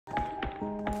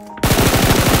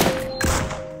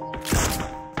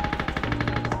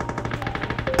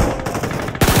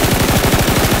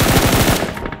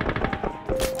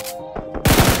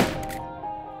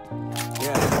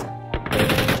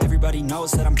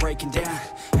breaking down.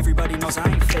 Everybody knows I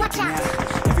ain't faking now.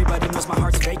 Everybody knows my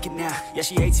heart's vacant now. Yeah,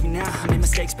 she hates me now, I made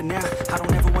mistakes but now I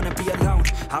don't ever wanna be alone.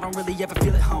 I don't really ever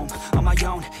feel at home. On my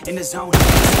own, in the zone.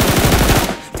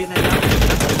 Feeling up,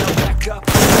 back up.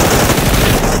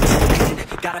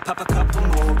 Gotta pop a couple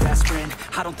more aspirin.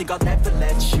 I don't think I'll ever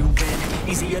let you in.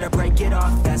 Easier to break it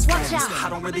off best friends. I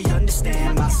don't really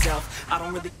understand myself. I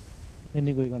don't really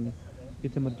नहीं कोई गल नहीं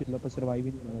किथे मर्जी ला पर survive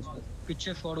ही नहीं होना इसको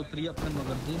पीछे फॉर उतरी अपने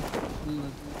मगर दी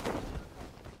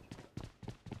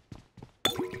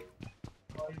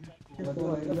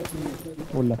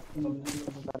बोला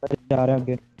जा रहे हैं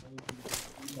आगे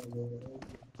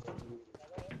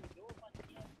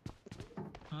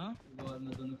हां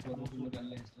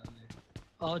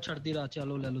आओ छड़ती रात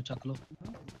चलो ले लो चक लो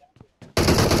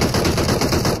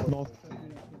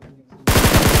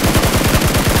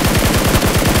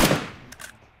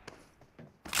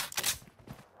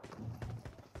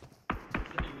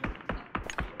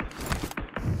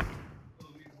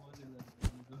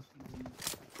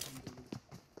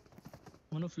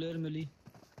मनो फ्लेयर मिली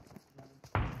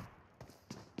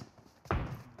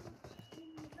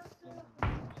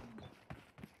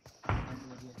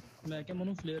मैं क्या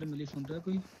मनो फ्लेयर मिली सुन रहा है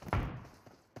कोई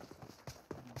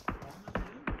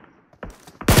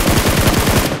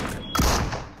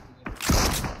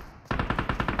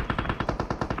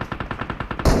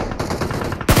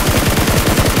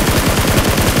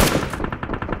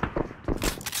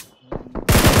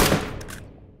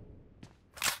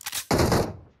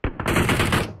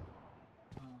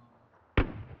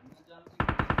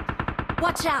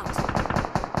Watch out!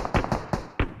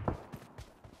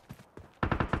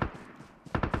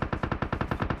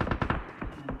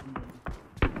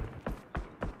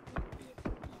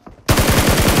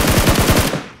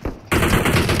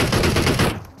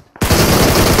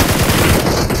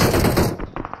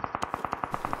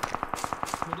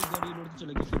 मेरी गाड़ी रोड से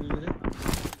चलेगी फिर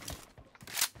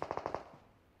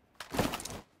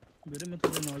मेरे में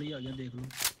थोड़े नाल ही आ गया देख लो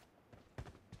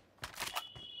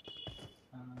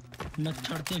मैं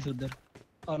छड़ते हैं उधर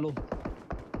आ लो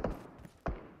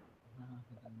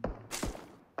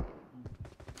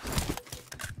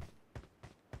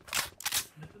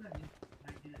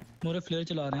मोरे फ्लेयर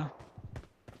चला रहे हैं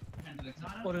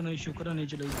और नहीं शुक्र है नहीं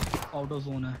चलाई आउट ऑफ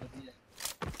जोन है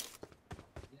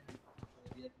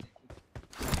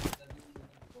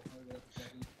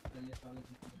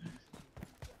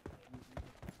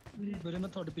मेरे में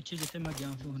थोड़े पीछे जिथे मैं गया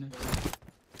हूं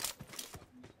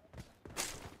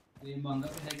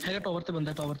है टावर ते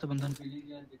बंदा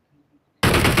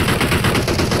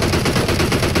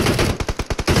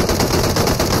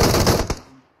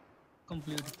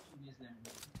कंप्लीट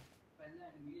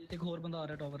एक और बंदा आ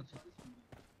रहा है टावर से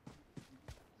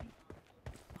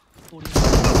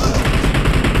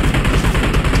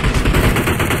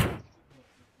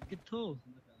किथों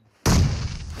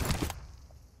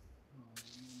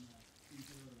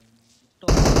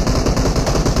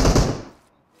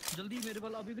जल्दी मेरे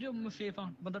वाला अभी भी मैं सेफ हां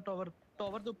बंदा टावर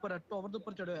दे ऊपर है टावर दे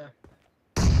ऊपर चढ़ा है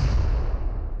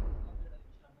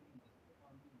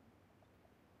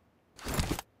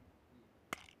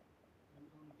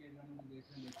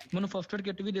मनु फर्स्ट एड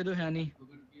किट भी दे दो है नहीं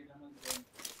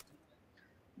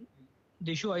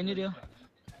देशु आई नहीं रहा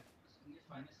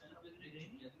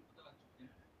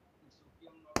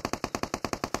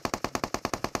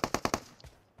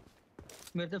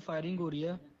मेरे पे फायरिंग हो रही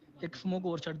है एक स्मोक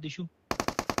और छड़ दिशु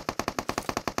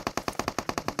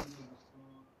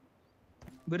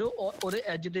बिरो और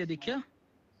एज दे देखिया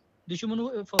दिशु मनु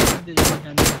फर्स्ट एड दे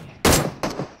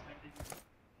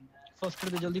फर्स्ट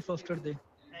एड दे जल्दी फर्स्ट एड दे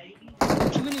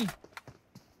कुछ भी नहीं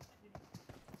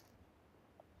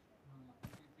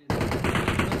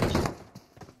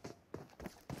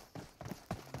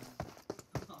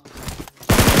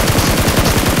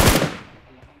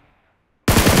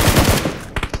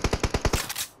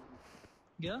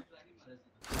गया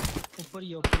ऊपर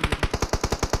ही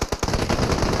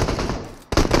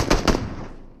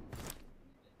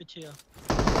पीछे आ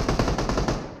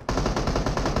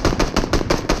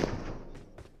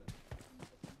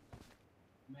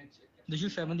दिशु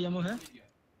 7 दी एमओ है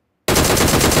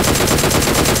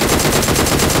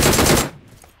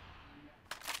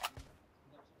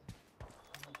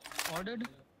ऑर्डर्ड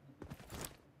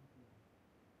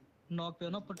नॉक पे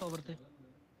ना ऊपर टावर पे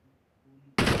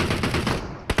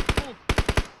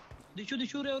दिशु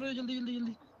दिशु रे जल्दी जल्दी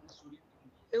जल्दी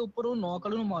ए ऊपर वो नॉक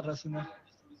वाले नु मार रहा सी मैं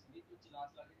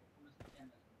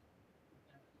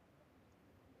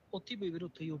ਉੱਥੇ ਵੀ ਵੀਰ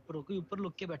ਉੱਥੇ ਹੀ ਉੱਪਰ ਕੋਈ ਉੱਪਰ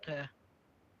ਲੁੱਕ ਕੇ ਬੈਠਾ ਹੈ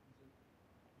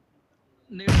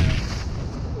ਨੇੜ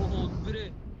ਉਹ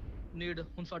ਵੀਰੇ ਨੇੜ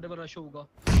ਹੁਣ ਸਾਡੇ ਪਰ ਰਸ਼ ਹੋਊਗਾ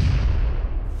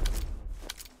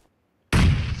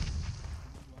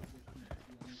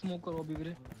स्मोक करो अभी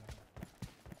वीरे।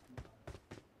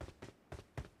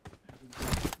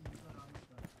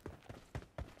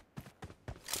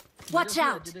 Watch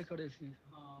out! जिधे खड़े सी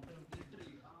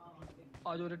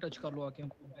आ जाओ रे, टच कर लो आके।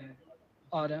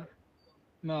 आ रहा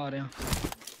मैं आ रहा।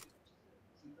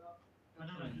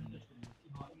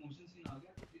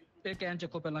 एक कैन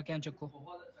चको, पहला कैन चको।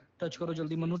 टच करो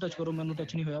जल्दी, मनु टच करो। मनु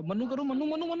टच नहीं होया। मनु करो, मनु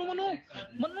मनु मनु मनु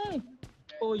मनु।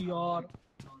 ओ यार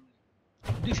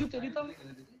दिशु तेरी तो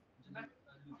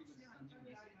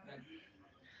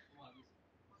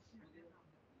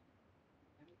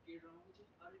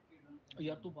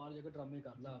यार तू बाहर जाकर ड्रामे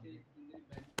कर ला।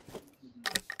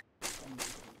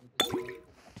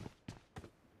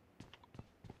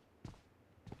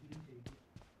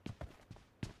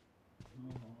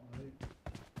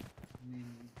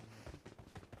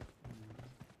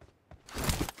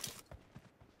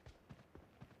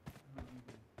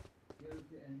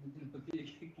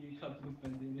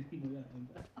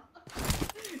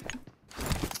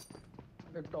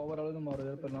 टावर वाले तो मारो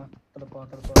यार पहला। तरपा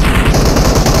तरपा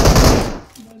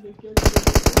मैं देखिए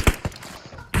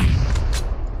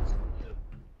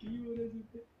की हो रहा है।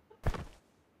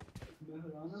 मैं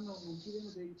हराना ना मुमकिन है,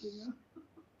 मैं देखिए ना।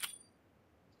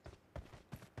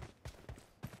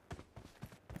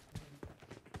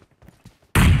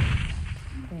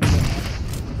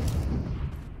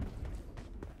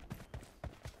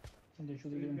 देशो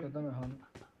की गेम खत्म है। हाँ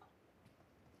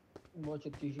बहुत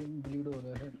अच्छी ब्लीड हो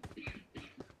रहा है।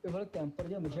 ये वाला कैंपर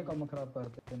जो हमेशा काम खराब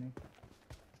करते हैं।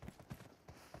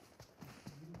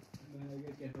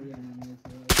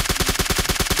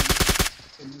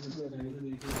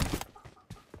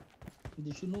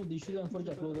 दिशु नो दिशु एम4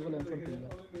 चक लो, उधर को एम4 खेलेगा।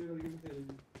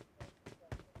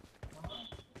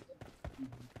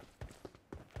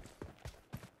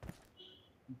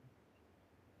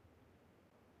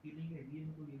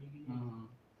 हां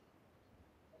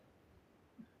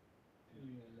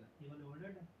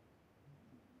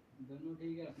दोनों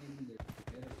ठीक है, अपनी भी देख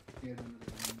यार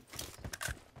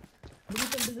मुझे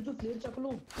जल्दी से तो प्लेयर चक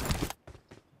लो।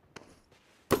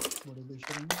 बड़े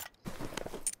बेशर्म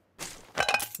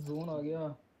जोन आ गया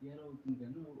यार। वो तुम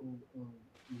कहना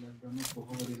यार दोनों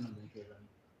बहुत बड़ी ना खेल रहा है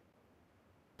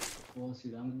वो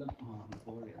सीधा मतलब। हां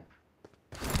हो गया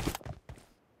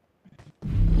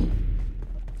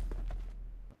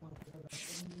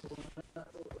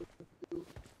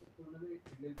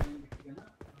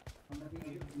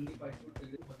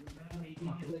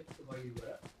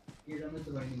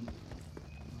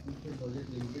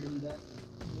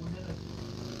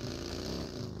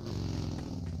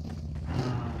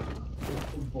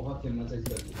बहुत फेमस है इस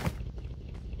बार।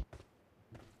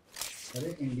 अरे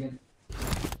इंडियन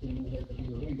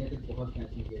इंडिया से बहुत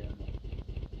मैच में गया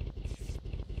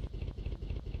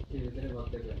तेरे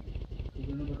बात कर रहे हैं।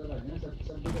 तुझे पता लग गया सब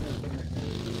सब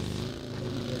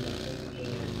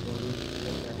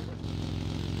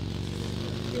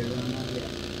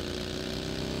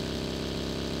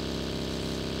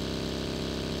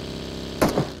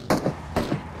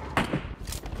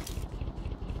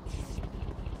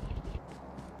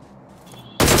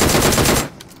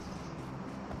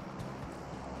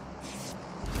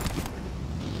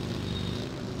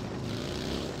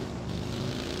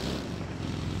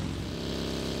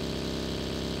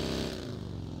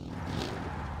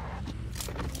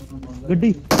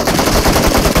गड्डी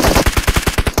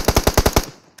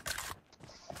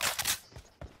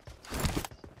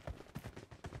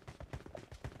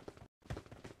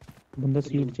बंदा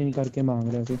सीट चेंज करके मांग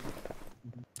रहा है।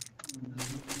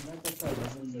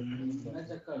 मैं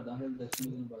चेक करदा फिर 10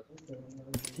 मिनट बाद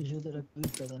टिश्यू तेरा कोई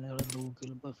पता नहीं वाला 2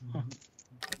 किल बस। हां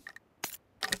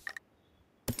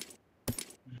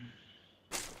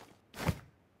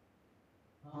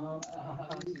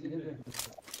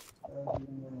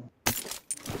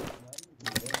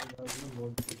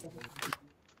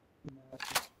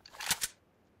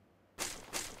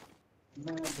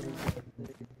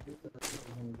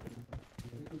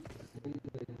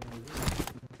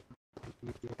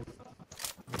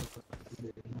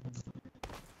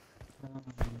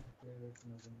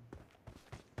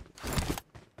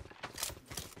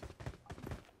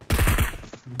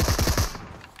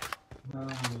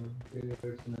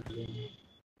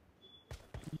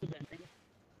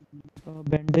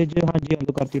बैंडेज हाँ जी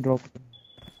आलू करती ड्रॉप।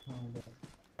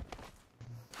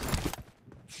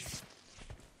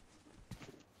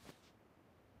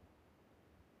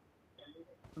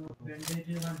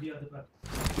 बैंडेज हाँ जी आलू कर।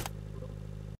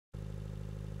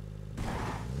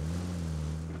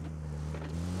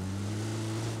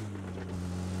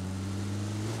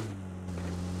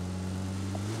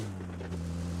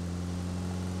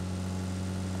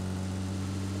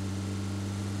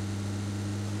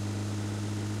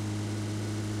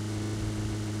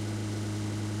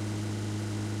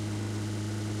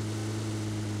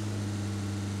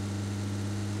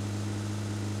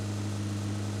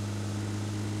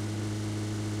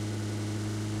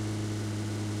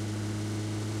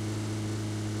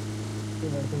 के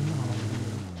वैसे ही हाँ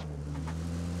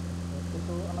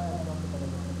तो आया काम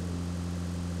करेगा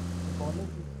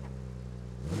कॉलेज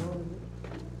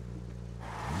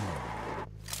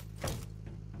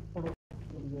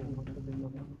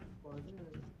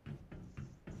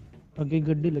आगे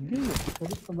गड्डी लगी हुई है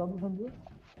सर पंजाब समझो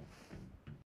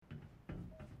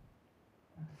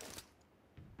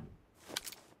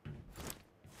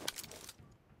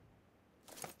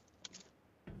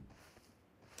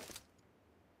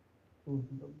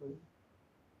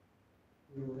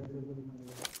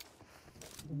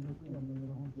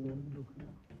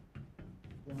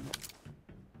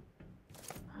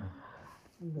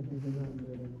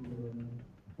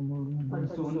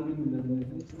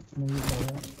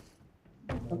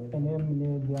इन्हें मिले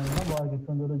गया ना बाहर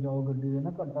कितने दूर जाओ गड्डी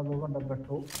ना घंटा 2 घंटा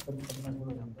बैठो फिर पता शुरू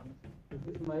हो जाता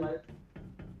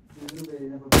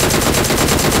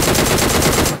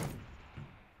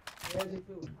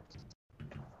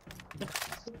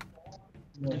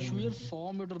दिशु यार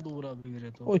 100 मीटर दूर आ भी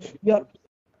रे तो ओए यार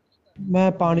मैं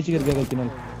पानी च गिर गया गलती नाल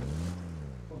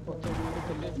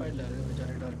कल्ले फाइल ले रहे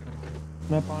बेचारे डर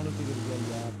करके मैं पानी च गिर गया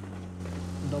यार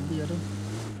दब यार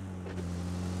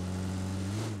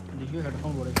देखियो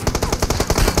हेडफोन बड़े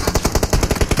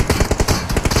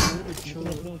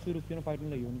उसी रुक के ना फाइट में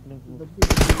लगी उनके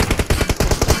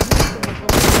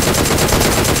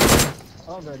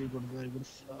वेरी गुड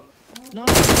ना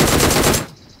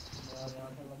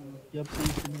या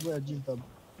प्लीज अजीब तब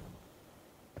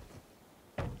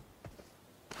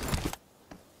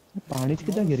पानी च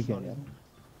किदा गिर गया यार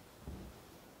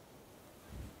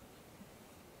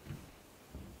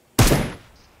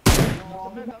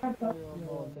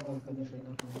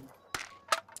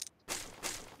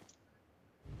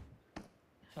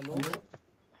हेलो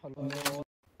हेलो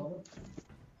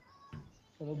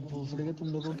चलो भोसड़ी के तुम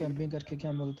लोगों को कैंपिंग करके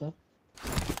क्या मिलता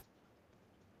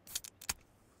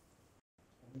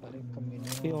अरे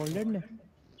कमीने ये ऑलरेड ने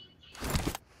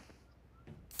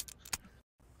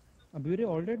अभी रे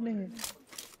ऑलरेड ने है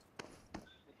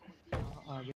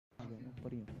आगे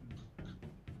ऊपर ही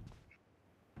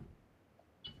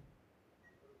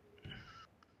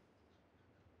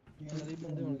मेरे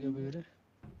बंदे होंगे अभी रे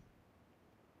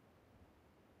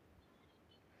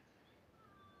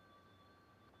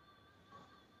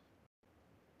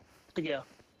गया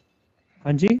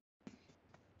हां जी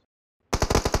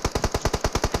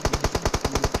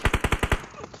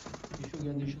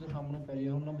दिशु ਦੇ ਸਾਹਮਣੇ ਪੈ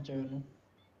ਗਿਆ ਉਹਨਾਂ ਬਚਾਇਆ ਨੂੰ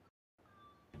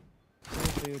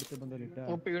पेड़ ਤੇ ਬੰਦਾ ਲੇਟਾ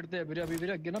ਉਹ ਪੇੜ ਤੇ ਵੀਰੇ ਅਭੀ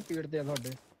ਵੀਰੇ ਅੱਗੇ ਨਾ ਪੇੜ ਤੇ ਆ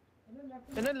ਤੁਹਾਡੇ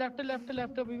ਇਹਨੇ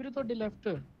ਲੈਫਟ ਅਭੀ ਵੀਰੇ ਤੁਹਾਡੇ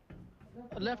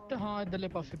ਲੈਫਟ ਹਾਂ ਇਧਰਲੇ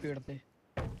ਪਾਸੇ ਪੇੜ ਤੇ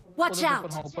Watch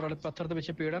out! ਹਾਂ ਉੱਪਰ ਵਾਲੇ ਪੱਥਰ ਦੇ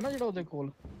ਵਿੱਚ ਪੇੜ ਆ ਨਾ ਜਿਹੜਾ ਉਹਦੇ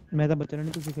ਕੋਲ ਮੈਂ ਤਾਂ ਬਚਣਾ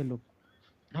ਨਹੀਂ ਤੁਸੀਂ ਖੇਲੋ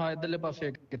ਹਾਂ ਇਧਰਲੇ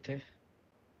ਪਾਸੇ ਕਿੱਥੇ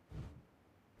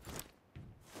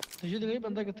ਤੁਸੀਂ ਦੇਖੋ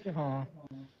ਬੰਦਾ ਕਿੱਥੇ ਹਾਂ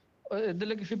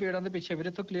ਇਧਰਲੇ ਕਿਸੇ ਪੇੜਾਂ ਦੇ ਪਿੱਛੇ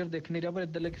ਵੀਰੇ ਤੋਂ ਕਲੀਅਰ ਦਿਖ ਨਹੀਂ ਰਿਹਾ ਪਰ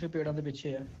ਇਧਰਲੇ ਕਿਸੇ ਪੇੜਾਂ ਦੇ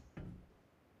ਪਿੱਛੇ ਆ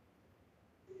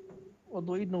ਉਹ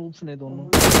ਦੋ ਹੀ ਨੂਬਸ ਨੇ ਦੋਨੋਂ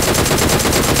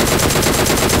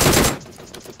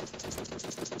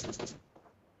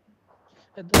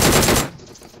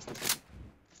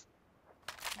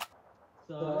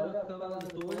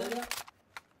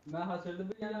मैं हसल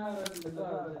भी जाना लगा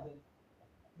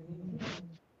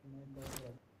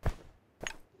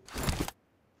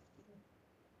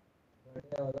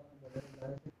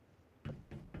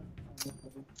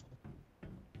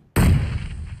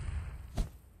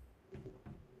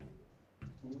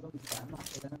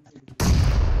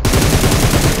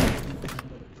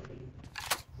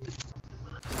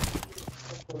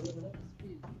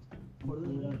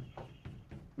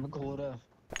घोर है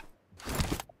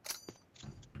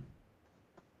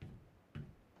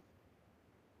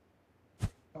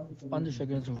 5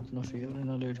 सेकंड रुकना चाहिए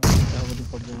ना लेट क्या बड़ी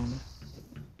पड़ जाऊंगा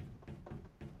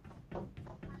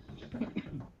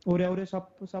ओरे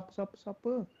सप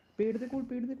पेड़ दे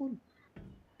कोल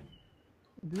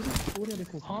ओरे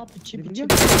देखो हां पीछे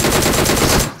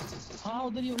हां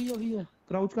उधर ही वही है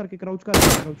क्राउच करके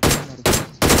मारो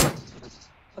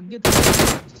आगे तो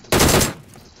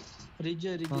रिज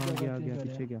गया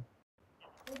पीछे गया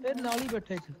ए नाल ही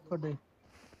बैठे थोड़े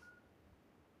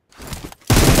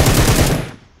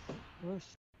बस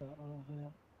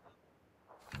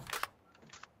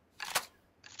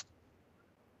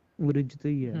रिज ਤੇ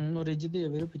ਹੀ ਹੈ ਉਹ ਰਿਜ ਦੇ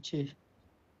ਵੀਰੇ ਪਿੱਛੇ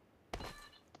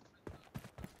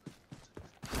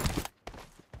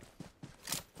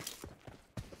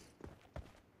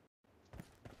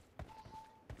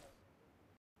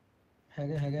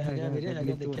ਹੈਗਾ ਵੀਰੇ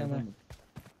ਹੈਗਾ ਦੇਖਿਆ ਮੈਂ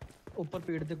ਉੱਪਰ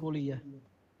ਪੇੜ ਦੇ ਕੋਲ ਹੀ ਹੈ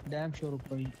ਡੈਮ ਸ਼ੋਰ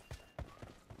ਉੱਪਰ ਹੀ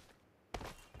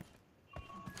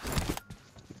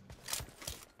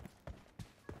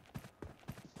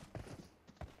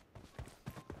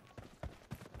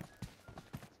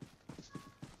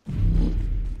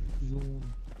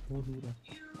बहुत दूर है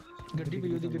गड्डी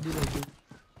पई ओदी गड्डी ले जाओ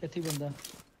ਇੱਥੇ ਹੀ ਬੰਦਾ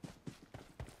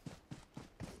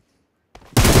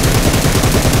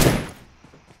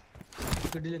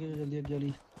ਗੱਡੀ ਲੈ ਕੇ ਜਾਓ ਜਲਦੀ ਅੱਗੇ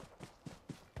ਵਾਲੀ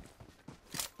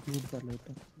लूट कर लो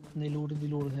तो ਨਹੀਂ ਲੂਟ ਦੀ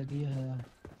ਲੋੜ ਹੈਗੀ ਹੈ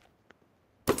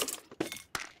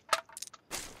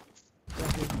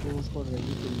दो स्क्वाड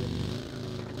रहेगी कोई है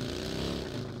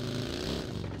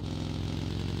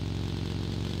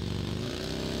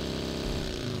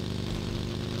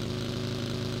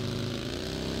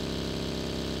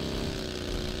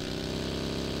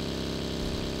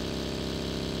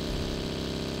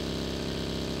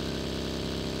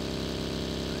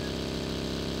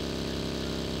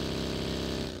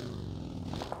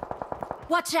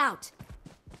Watch out!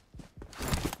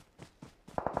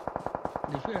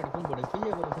 ਦੇਖੋ ਹੈਡਫੋਨ ਬੜੇ ਸਹੀ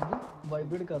ਹੈ ਪਰ ਸੰਦੀ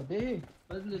ਵਾਈਬ੍ਰੇਟ ਕਰਦੇ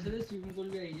बस दूसरे स्विमिंग पूल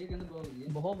भी आई है कहते बहुत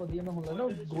बढ़िया ਬਹੁਤ ਵਧੀਆ ਮੈਂ ਹੁਣ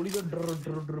ਲੱਗਦਾ ਗੋਲੀ ਦਾ ਡਰ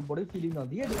ਡਰ ਡਰ ਬੜੀ ਫੀਲਿੰਗ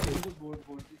ਆਉਂਦੀ ਹੈ ਇਹਦੇ तो बोट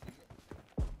बोट सी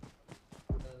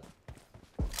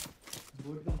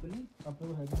बोट कंपनी ਆਪਣੇ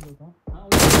ਕੋਲ ਹੈਗਾ ਦੇਖੋ हाँ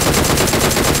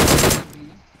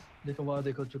ਦੇਖੋ ਵਾਹ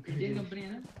ਦੇਖੋ ਚੁੱਕੀ इंडियन कंपनी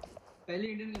है ना पहली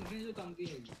इंडियन कंपनी जो काम की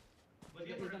है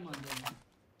ये तो मान जाएगा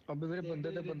ਅੱਬੇ ਮੇਰੇ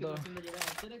ਬੰਦੇ ਤੇ ਬੰਦਾ ਜਿਹੜਾ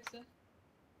HRX ਹੈ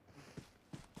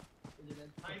ਜਿਹੜਾ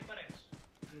HyperX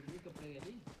जो भी कपड़े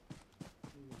है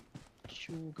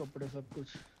शू कपड़े सब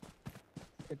कुछ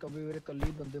एक अभी मेरे कल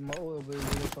ही बंदे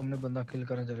मेरे सामने बंदा किल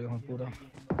करने चले गए पूरा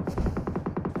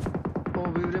ओ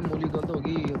भी मेरे मोली गलत हो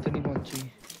गई उतनी नहीं पहुंची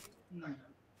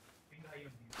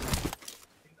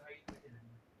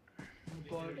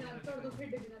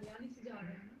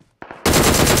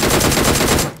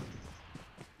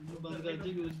बंद कर दी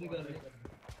यूज नहीं कर रहे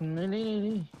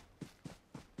नहीं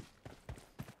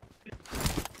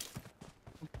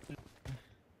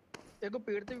एक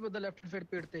पेड़ ते भी बंदा लेफ्ट साइड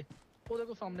पेड़ ते वो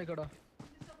देखो सामने खड़ा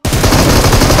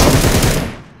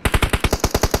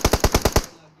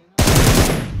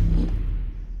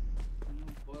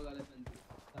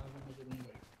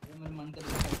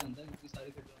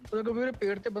तो देखो मेरे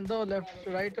पेड़ ते बंदा left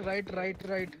right right right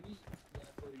right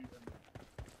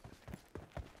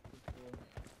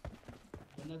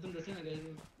बंदा तुम दसे ना गए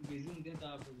बिजी होते हैं तो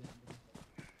आप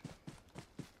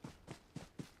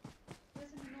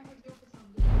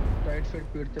राइट साइड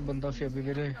पेड़ ते बंदा से अभी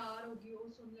मेरे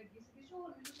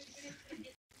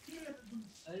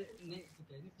अरे नहीं तो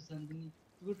कह नहीं पसंद नहीं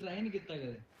तू ट्राई नहीं किया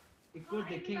करे एक बार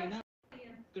देखेंगे ना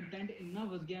कंटेंट इतना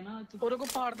बढ़ गया ना तो और को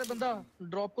पहाड़ ते बंदा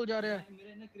ड्रॉप को जा रहा है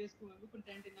मेरा इतना क्रेज को है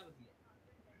कंटेंट इतना बढ़ गया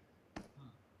हां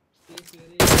स्टे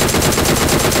सवेरे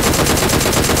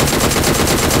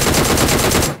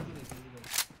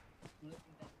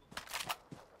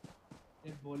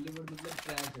ये बॉलीवुड मतलब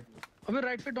ट्रैश है अबे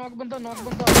राइट पे नॉक बंदा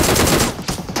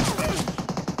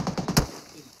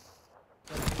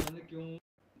क्यों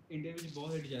इंडिया में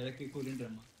बहुत हिट जा रहा है कि कोरियन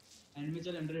ड्रामा एनिमे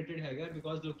चल अंडररेटेड हैगा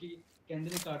बिकॉज़ लोग की कहंदे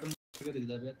ने कार्टून करके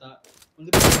दिखदा पिया ता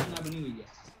उनकी प्रोडक्शन ना बनी हुई है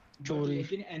चोरी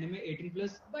लेकिन एनिमे 18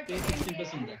 प्लस 16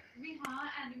 ਹੁੰਦਾ ਵੀ ਹਾਂ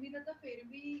ਐਨੀਮੇ ਦਾ ਤਾਂ ਫਿਰ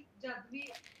ਵੀ ਜਦ ਵੀ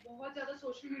ਬਹੁਤ ਜ਼ਿਆਦਾ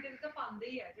ਸੋਸ਼ਲ ਮੀਡੀਆ ਤੇ ਤਾਂ ਪਾਉਂਦੇ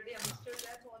ਹੀ ਹੈ ਜਿਹੜੇ ਯੰਗਸਟਰਸ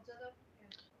ਹੈ ਬਹੁਤ ਜ਼ਿਆਦਾ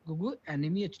गुगु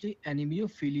enemy actually enemy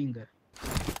of feeling है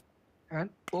एंड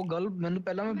वो गर्ल मैंने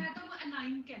पहला ਮੈਂ ਤਾਂ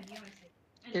ਅਨਾਈਮ ਕਹਿੰਦੀ ਆ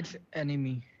ਵੈਸੇ इट्स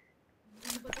एनिमी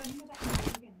ਮੈਨੂੰ ਪਤਾ ਨਹੀਂ ਮੈਂ ਅਨਾਈਮ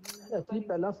ਕਹਿੰਦੀ ਆ एक्चुअली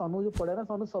पहला सानू जो पढ़े ना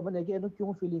सानू समझ नहीं कि ਇਹਨੂੰ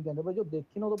ਕਿਉਂ ਫੀਲਿੰਗ ਕਹਿੰਦੇ ਪਰ ਜੋ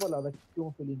ਦੇਖੀ ਨਾ ਉਹਦੋਂ ਪਤਾ ਲੱਗਦਾ ਕਿਉਂ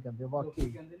ਫੀਲਿੰਗ ਕਹਿੰਦੇ ਵਾਕਈ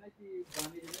ਕਹਿੰਦੇ ਨਾ ਕਿ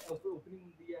ਗਾਣੇ ਜਿਵੇਂ ਓਪਨਿੰਗ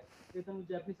ਹੁੰਦੀ ਹੈ ਤੇ ਤੁਹਾਨੂੰ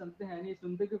ਜੈਪਨੀ ਸਮਝਦੇ ਹੈ ਨਹੀਂ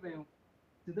ਸੁਣਦੇ ਕਿਉਂ ਪਏ ਹੋ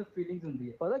ਸਿਰਫ ਫੀਲਿੰग्स ਹੁੰਦੀ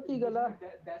ਹੈ ਪਤਾ ਕੀ ਗੱਲ ਆ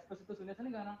 10% तो सुने थे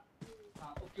ना गाना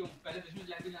हाँ वो क्यों पहले जिसमें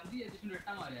लैंग्वेज आती है जिसमें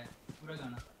रट्टा मारा है पूरा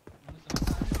गाना मैंने समझा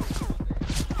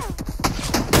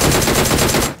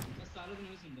बस सारे दिन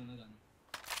में सुनता था गाना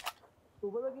ਤੂੰ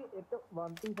ਪਤਾ ਕਿ ਇੱਕ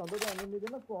ਵਨ ਥਿੰਗ ਸਮਝੋ ਕਿ ਐਨੀਮੇ ਦੇ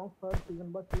ਨਾ ਸੌਂਗ ਹਰ ਸੀਜ਼ਨ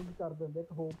ਬਾਅਦ ਚੇਂਜ ਕਰ ਦਿੰਦੇ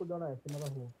ਇੱਕ ਹੋਪ ਗਾਣਾ ਹੈ ਸੀ ਮੇਰਾ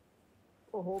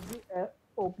ਉਹ ਹੋਪ ਦੀ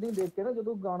ਓਪਨਿੰਗ ਦੇਖ ਕੇ ਨਾ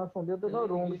ਜਦੋਂ ਗਾਣਾ ਸੁਣਦੇ ਤੇ ਨਾ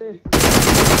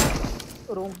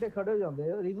ਰੋਂਗਟੇ ਖੜੇ ਹੋ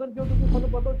ਜਾਂਦੇ ਆ ਰੀਜ਼ਨ ਕਿਉਂ ਕਿਉਂਕਿ ਤੁਹਾਨੂੰ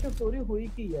ਪਤਾ ਉੱਥੇ ਸਟੋਰੀ ਹੋਈ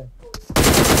ਕੀ ਹੈ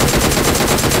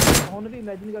ਹੁਣ ਵੀ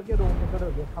ਇਮੇਜਿਨ ਕਰਕੇ ਰੋਂਗਟੇ ਖੜੇ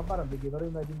ਹੋ ਗਏ ਅੱਖਾਂ ਭਰਨ ਦੀ ਵਾਰ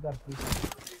ਇਮੇਜਿਨ ਕਰਕੇ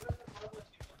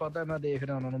पता है मैं देख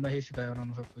रहा हूं उन्होंने मैं ही सिखाया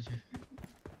उन्होंने सब कुछ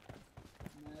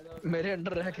मेरे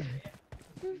अंडर रह के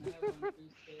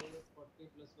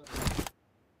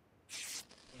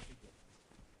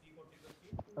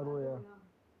रोया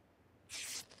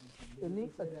इतनी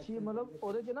अच्छी मतलब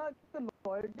ਉਹਦੇ ਚ ਨਾ ਇੱਕ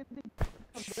ਲਾਇਲਟੀ ਦੀ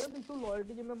ਹੁੰਦੀ ਹੈ ਬਿਲਕੁਲ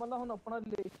ਲਾਇਲਟੀ ਜਿਵੇਂ ਮਤਲਬ ਹੁਣ ਆਪਣਾ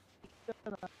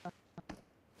ਰਿਲੇਸ਼ਨ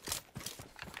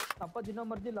ਆਪਾਂ ਜਿੰਨਾ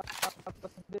ਮਰਜ਼ੀ ਲਾ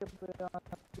ਸਕਦੇ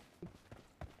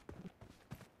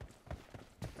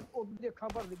ਉਹ ਵੀ ਅੱਖਾਂ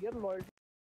ਭਰ ਦੀ ਯਾਰ ਲਾਇਲਟੀ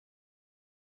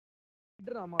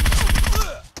ਡਰਾਮਾ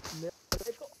ਮੇਰਾ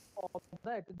ਇੱਕ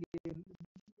ਆਉਂਦਾ ਇੱਕ ਗੇਮ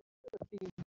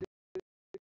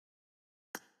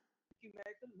ਕਿ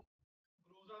ਮੈਂ ਇੱਕ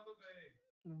ਗਰੋਜ਼ਾ ਤੋਂ ਗਏ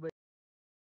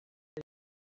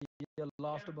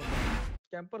लास्ट बंदा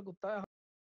कैंपर कुत्ता है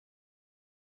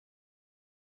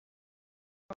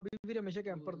अभी भी हमेशा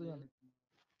कैंपर तो जाने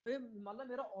ये मतलब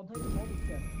मेरा ऑथर बहुत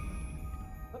अच्छा है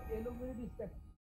पर ये लोग मेरी रिस्पेक्ट